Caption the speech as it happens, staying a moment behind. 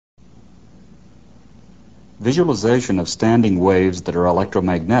Visualization of standing waves that are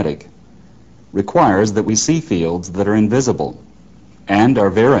electromagnetic requires that we see fields that are invisible and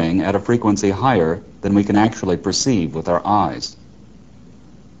are varying at a frequency higher than we can actually perceive with our eyes.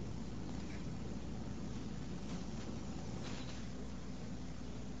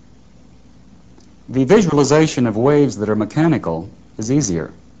 The visualization of waves that are mechanical is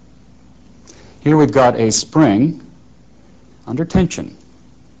easier. Here we've got a spring under tension.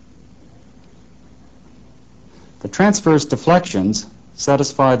 The transverse deflections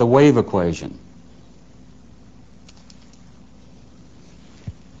satisfy the wave equation.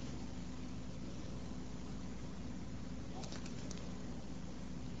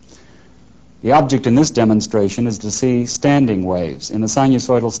 The object in this demonstration is to see standing waves in the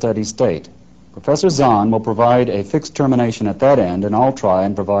sinusoidal steady state. Professor Zahn will provide a fixed termination at that end, and I'll try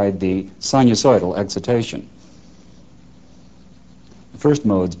and provide the sinusoidal excitation. The first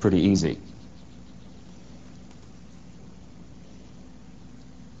mode's pretty easy.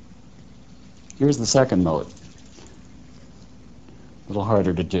 Here's the second mode. A little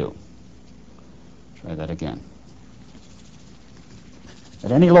harder to do. Try that again.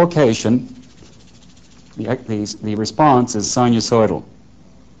 At any location, the response is sinusoidal.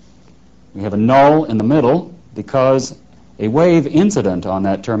 We have a null in the middle because a wave incident on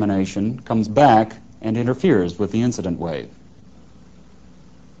that termination comes back and interferes with the incident wave.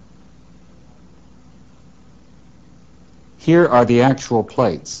 Here are the actual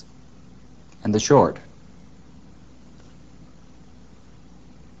plates and the short.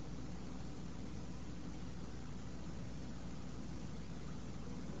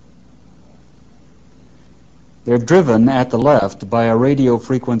 They're driven at the left by a radio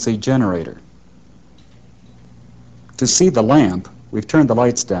frequency generator. To see the lamp, we've turned the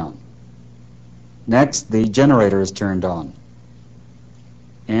lights down. Next, the generator is turned on,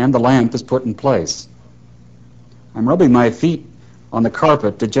 and the lamp is put in place. I'm rubbing my feet on the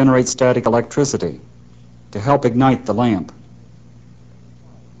carpet to generate static electricity to help ignite the lamp.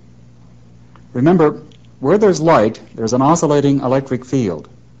 Remember, where there's light, there's an oscillating electric field.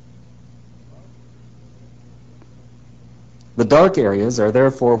 The dark areas are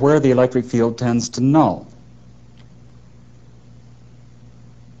therefore where the electric field tends to null.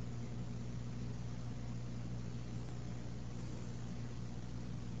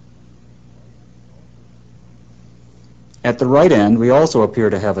 At the right end, we also appear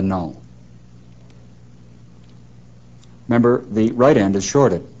to have a null. Remember, the right end is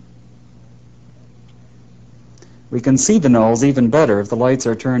shorted. We can see the nulls even better if the lights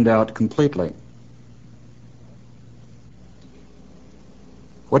are turned out completely.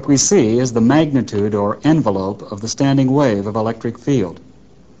 What we see is the magnitude or envelope of the standing wave of electric field.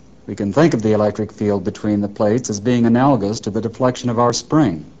 We can think of the electric field between the plates as being analogous to the deflection of our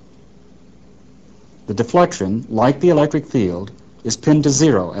spring. The deflection, like the electric field, is pinned to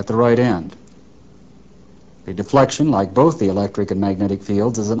zero at the right end. The deflection, like both the electric and magnetic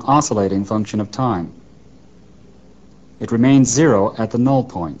fields, is an oscillating function of time. It remains zero at the null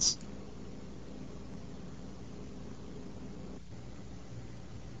points.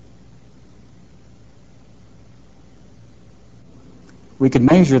 We can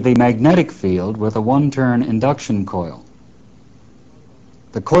measure the magnetic field with a one-turn induction coil.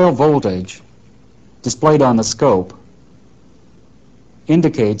 The coil voltage, displayed on the scope,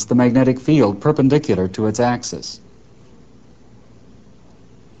 indicates the magnetic field perpendicular to its axis.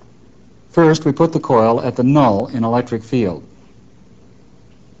 First, we put the coil at the null in electric field.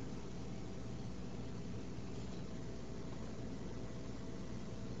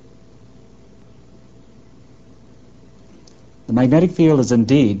 The magnetic field is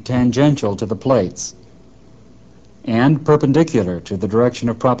indeed tangential to the plates and perpendicular to the direction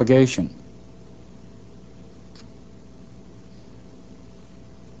of propagation.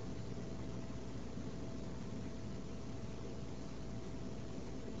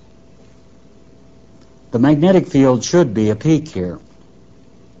 The magnetic field should be a peak here,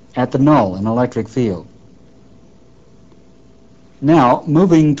 at the null in electric field. Now,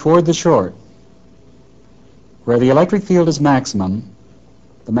 moving toward the short, where the electric field is maximum,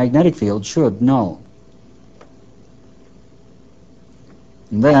 the magnetic field should null.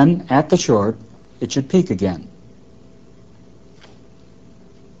 And then, at the short, it should peak again.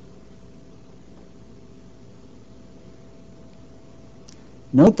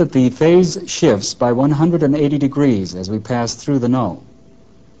 Note that the phase shifts by 180 degrees as we pass through the null.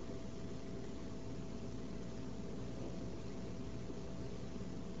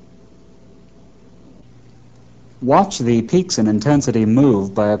 Watch the peaks in intensity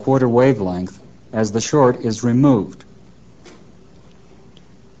move by a quarter wavelength as the short is removed.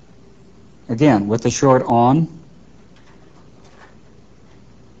 Again, with the short on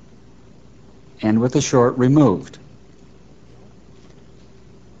and with the short removed.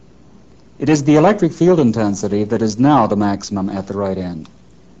 It is the electric field intensity that is now the maximum at the right end.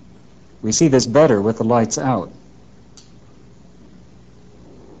 We see this better with the lights out.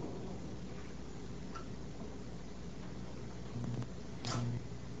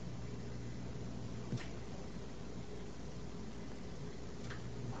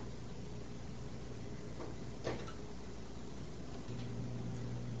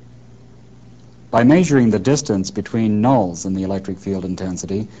 By measuring the distance between nulls in the electric field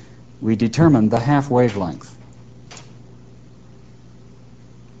intensity, we determine the half wavelength.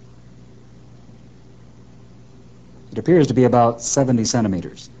 It appears to be about 70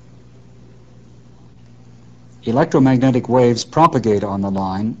 centimeters. Electromagnetic waves propagate on the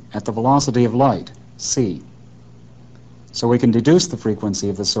line at the velocity of light, c. So we can deduce the frequency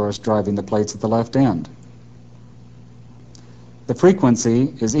of the source driving the plates at the left end. The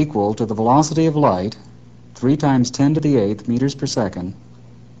frequency is equal to the velocity of light, 3 times 10 to the 8th meters per second,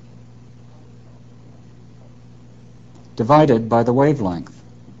 divided by the wavelength,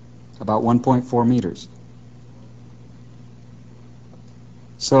 about 1.4 meters.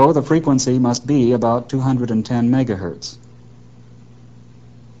 So the frequency must be about 210 megahertz.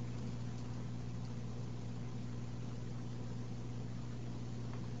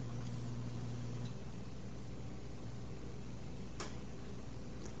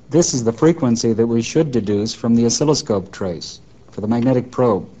 This is the frequency that we should deduce from the oscilloscope trace for the magnetic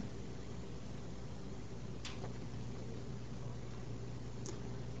probe.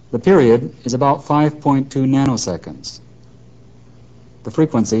 The period is about 5.2 nanoseconds. The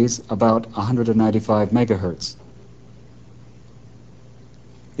frequency is about 195 megahertz.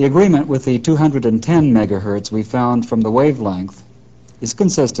 The agreement with the 210 megahertz we found from the wavelength is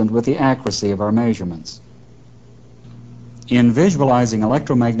consistent with the accuracy of our measurements. In visualizing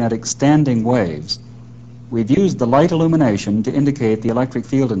electromagnetic standing waves, we've used the light illumination to indicate the electric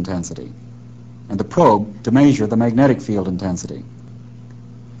field intensity and the probe to measure the magnetic field intensity.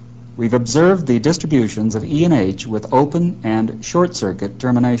 We've observed the distributions of E and H with open and short circuit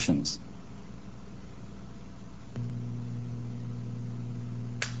terminations.